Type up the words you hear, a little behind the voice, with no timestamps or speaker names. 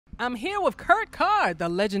I'm here with Kurt Carr, the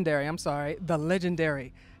legendary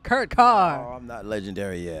Kurt Carr. Oh, I'm not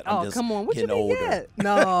legendary yet. Oh, I'm just come on. What you getting mean older. yet?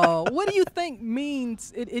 No. What do you think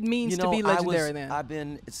means it means to be legendary then?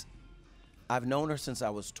 I've known her since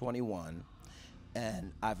I was 21,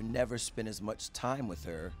 and I've never spent as much time with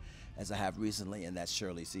her as I have recently, and that's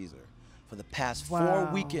Shirley Caesar. For the past 4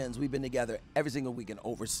 weekends, we've been together every single weekend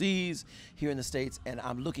overseas, here in the States, and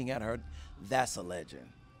I'm looking at her. That's a legend.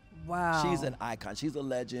 Wow. She's an icon. She's a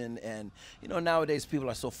legend. And, you know, nowadays people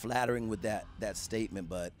are so flattering with that statement,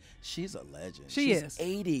 but she's a legend. She's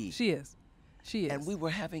 80. She is. And we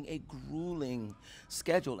were having a grueling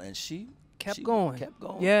schedule, and she kept going. Kept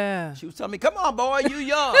going. Yeah. She was telling me, come on, boy, you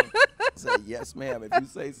young. I said, yes, ma'am, if you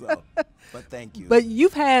say so. But thank you. But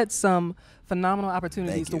you've had some phenomenal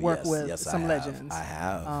opportunities to work with some legends. I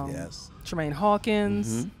have, yes. Tremaine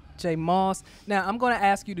Hawkins, Jay Moss. Now, I'm going to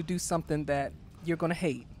ask you to do something that you're going to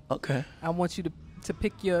hate. Okay. I want you to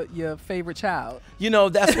pick your favorite child. You know,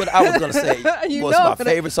 that's what I was going to say. What's my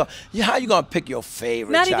favorite song? How you going to pick your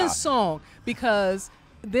favorite child? Not even song, because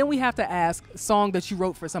then we have to ask song that you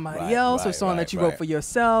wrote for somebody else or song that you wrote for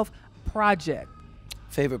yourself. Project.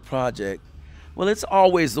 Favorite project? Well, it's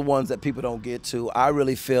always the ones that people don't get to. I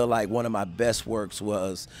really feel like one of my best works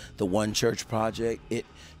was the One Church Project. It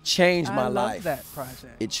changed my life. I love that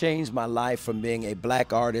project. It changed my life from being a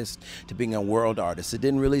black artist to being a world artist. It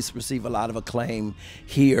didn't really receive a lot of acclaim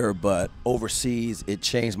here, but overseas, it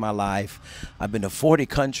changed my life. I've been to 40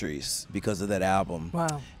 countries because of that album.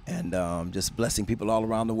 Wow. And just blessing people all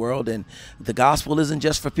around the world. And the gospel isn't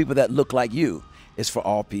just for people that look like you. It's for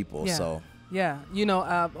all people. Yeah. So. Yeah. You know,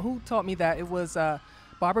 who taught me that? It was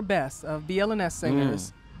Barbara Bess of BLNS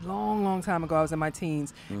Singers. Long time ago. I was in my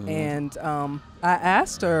teens. And I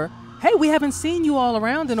asked her, hey, we haven't seen you all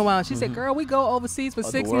around in a while. And she said, girl, we go overseas for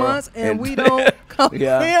 6 months and we don't come, we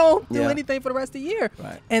don't do anything for the rest of the year.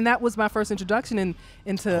 Right. And that was my first introduction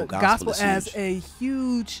into gospel as a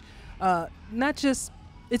huge, not just,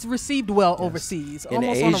 it's received well overseas,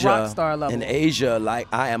 almost on a rock star level. In Asia, like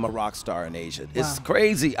I am a rock star in Asia. It's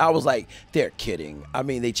crazy. I was like, they're kidding. I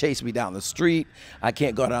mean, they chase me down the street. I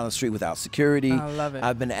can't go down the street without security. I love it.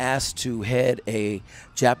 I've been asked to head a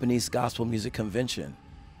Japanese gospel music convention.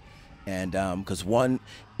 And because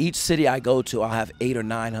each city I go to, I'll have 800 or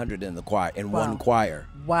 900 in the choir, in one choir.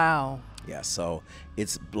 Wow. Yeah, so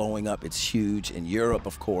it's blowing up. It's huge in Europe,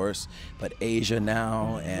 of course, but Asia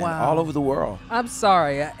now and all over the world. I'm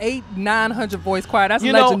sorry, 800-900 voice choir. That's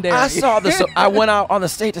legendary. Know, I saw this. I went out on the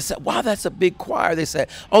stage and said, "Wow, that's a big choir." They said,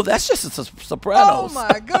 "Oh, that's just a sopranos." Oh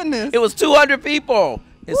my goodness! It was 200 people.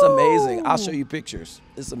 It's amazing. I'll show you pictures.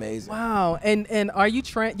 It's amazing. Wow. And are you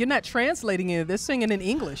you're not translating it? They're singing in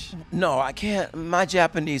English. No, I can't. My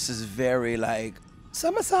Japanese is very like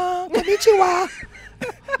sama-san, konnichiwa.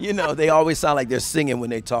 You know, they always sound like they're singing when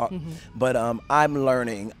they talk. But I'm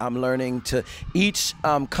learning to each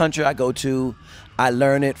country I go to, I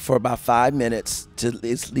learn it for about 5 minutes to at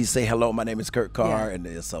least say hello. My name is Kurt Carr,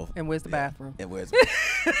 and so. And where's the bathroom? And where's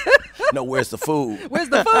where's the food? Where's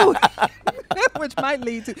the food? Which might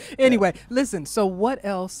lead to anyway. Listen. So what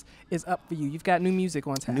else is up for you? You've got new music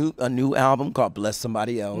on tap. A new album called Bless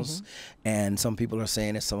Somebody Else, and some people are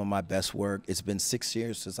saying it's some of my best work. It's been 6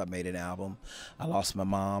 years since I made an album. I lost my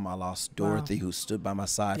mom. I lost Dorothy, who stood by my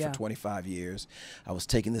side for 25 years. I was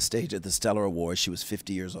taking the stage at the Stellar Awards. She was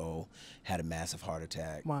 50 years old, had a massive heart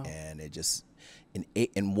attack, and it just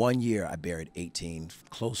in 1 year I buried 18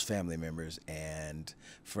 close family members and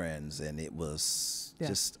friends, and it was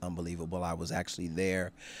just unbelievable. I was actually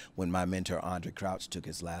there when my mentor Andre Crouch took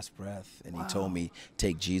his last breath, and he told me,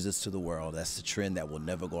 take Jesus to the world. That's the trend that will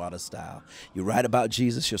never go out of style. You write about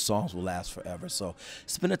Jesus, your songs will last forever. So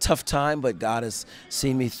it's been a tough time, but God has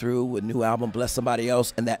seen me through with new album Bless Somebody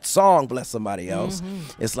Else, and that song Bless Somebody Else,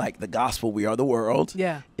 it's like the gospel, we are the world.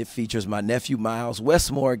 Yeah. It features my nephew Miles, Wes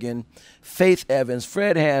Morgan, Faith Evans,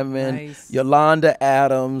 Fred Hammond, Yolanda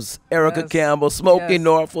Adams, Erica Campbell, Smokey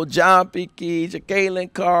Norfolk, John P. Keys, Jacqueline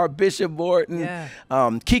Carr, Bishop Morton,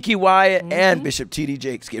 Kiki Wyatt, and Bishop T.D.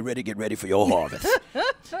 Jakes. Get ready for your harvest.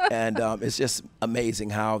 And it's just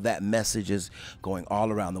amazing how that message is going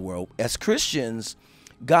all around the world. As Christians,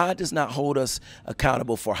 God does not hold us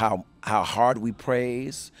accountable for how hard we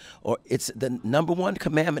praise, or it's the number one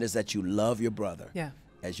commandment is that you love your brother.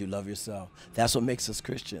 As you love yourself. That's what makes us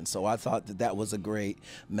Christians. So I thought that was a great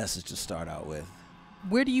message to start out with.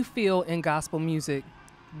 Where do you feel in gospel music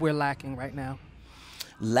we're lacking right now?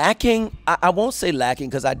 Lacking, I won't say lacking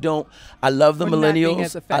because I love the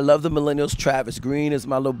millennials. I love the millennials. Travis Green is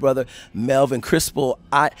my little brother. Melvin Crispell.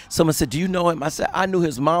 Someone said, do you know him? I said, I knew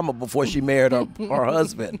his mama before she married her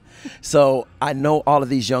husband. So I know all of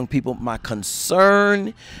these young people. My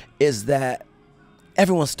concern is that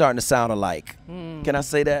everyone's starting to sound alike. Can I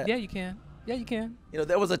say that? Yeah, you can. Yeah, you can. You know,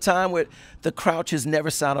 there was a time where the Crouches never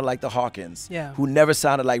sounded like the Hawkins, yeah, who never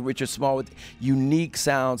sounded like Richard Small, with unique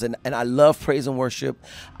sounds. And I love praise and worship.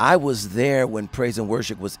 I was there when praise and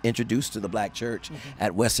worship was introduced to the black church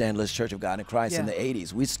at West Angeles Church of God in Christ in the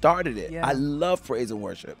 80s. We started it. I love praise and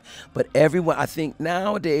worship. But everyone, I think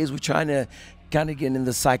nowadays we're trying to kind of get in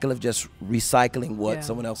the cycle of just recycling what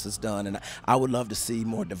someone else has done. And I would love to see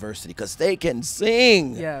more diversity because they can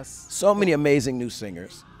sing. Yes. So many amazing new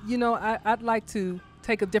singers. You know, I'd like to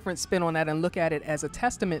take a different spin on that and look at it as a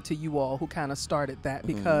testament to you all who kind of started that,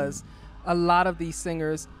 because a lot of these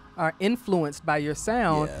singers are influenced by your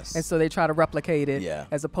sound, and so they try to replicate it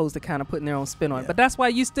as opposed to kind of putting their own spin on it. But that's why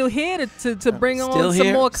you're still here to bring on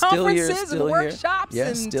some more conferences and workshops.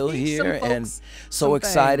 Yeah, still here, and so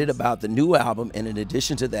excited about the new album. And in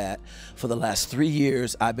addition to that, for the last 3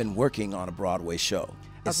 years, I've been working on a Broadway show.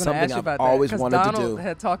 It's something I've always wanted to do. Donald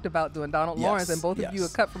had talked about doing Donald Lawrence, and both of you are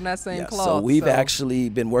cut from that same cloth. So we've actually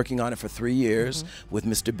been working on it for 3 years with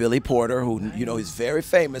Mr. Billy Porter, who you know is very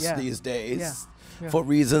famous these days. For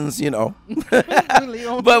reasons, you know,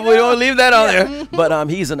 but we don't leave that on there. But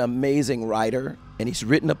he's an amazing writer, and he's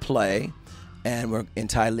written a play, and we're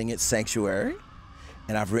entitling it Sanctuary.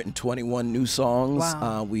 And I've written 21 new songs.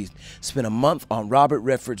 Wow. We spent a month on Robert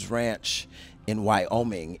Redford's ranch in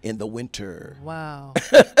Wyoming in the winter. Wow.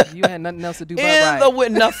 You had nothing else to do but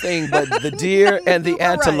write. Nothing but the deer and the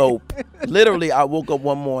antelope. Literally, I woke up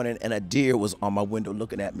one morning and a deer was on my window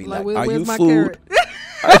looking at me like, are you food?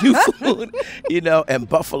 Are you food? You know, and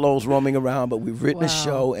buffaloes roaming around. But we've written a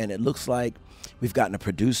show, and it looks like we've gotten a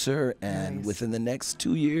producer, and within the next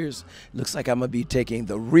 2 years, it looks like I'm going to be taking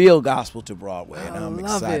the real gospel to Broadway, and I'm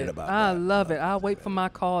excited about that. I love it. I'll wait for my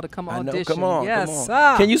call to come audition. I know, come on, yes, come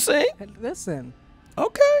on. Can you sing? Listen.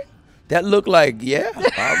 Okay. That looked like,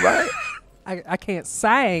 all right. I can't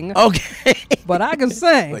sing. Okay. But I can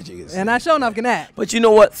sing. But you can sing. And I sure enough can act. But you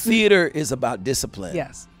know what? Theater is about discipline.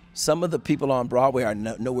 Yes. Some of the people on Broadway are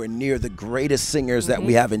nowhere near the greatest singers that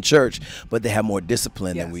we have in church, but they have more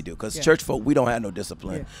discipline than we do. Because church folk, we don't have no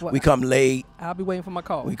discipline. Well, we come late. I'll be waiting for my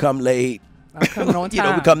call. We come late. I'm coming on time. You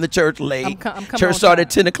know, we come to church late. I'm coming church started at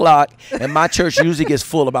 10 o'clock, and my church usually gets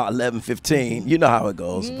full about 11:15. You know how it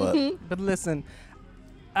goes. But listen,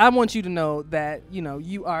 I want you to know that, you know,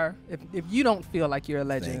 you are, if you don't feel like you're a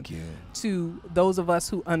legend, thank you. To those of us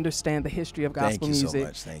who understand the history of gospel music, so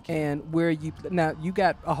much. Thank you. And where now you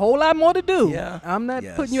got a whole lot more to do. Yeah. I'm not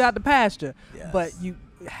putting you out the pasture, but you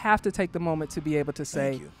have to take the moment to be able to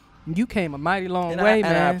say, you came a mighty long way,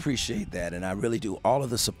 man. And I appreciate that, and I really do. All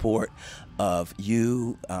of the support of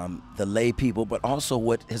you, the lay people, but also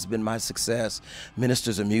what has been my success,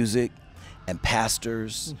 ministers of music and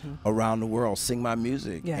pastors around the world sing my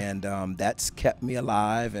music, and that's kept me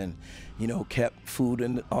alive, and you know, kept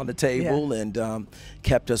food on the table, and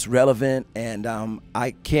kept us relevant. And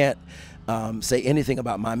I can't say anything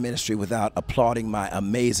about my ministry without applauding my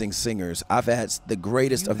amazing singers. I've had the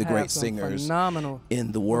greatest of the great singers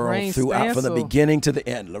in the world throughout, from the beginning to the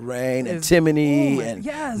end. Lorraine and Timony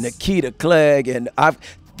and Nikita Clegg, and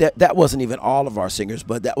that wasn't even all of our singers,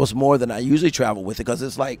 but that was more than I usually travel with it, because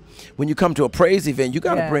it's like when you come to a praise event, you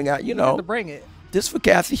got to bring out, you know, this for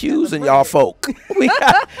Kathy Hughes and y'all folk. We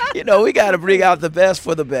got, you know, we got to bring out the best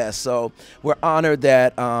for the best. So we're honored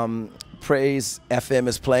that Praise FM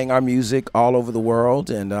is playing our music all over the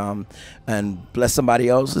world, and Bless Somebody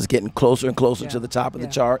Else is getting closer and closer to the top of the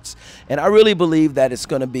charts. And I really believe that it's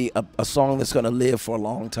going to be a song that's going to live for a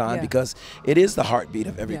long time, because it is the heartbeat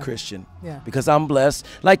of every Christian. Because I'm blessed,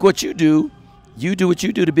 like what you do what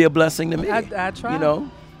you do to be a blessing to me. I try. You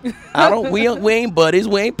know, we ain't buddies,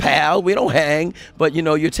 we ain't pals, we don't hang, but you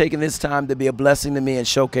know, you're taking this time to be a blessing to me and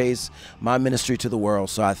showcase my ministry to the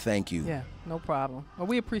world. So I thank you. Yeah. No problem. Well,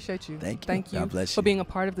 we appreciate you. Thank you. Thank you God bless you for being a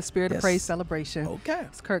part of the Spirit of Praise celebration. Okay.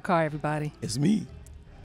 It's Carr, everybody. It's me.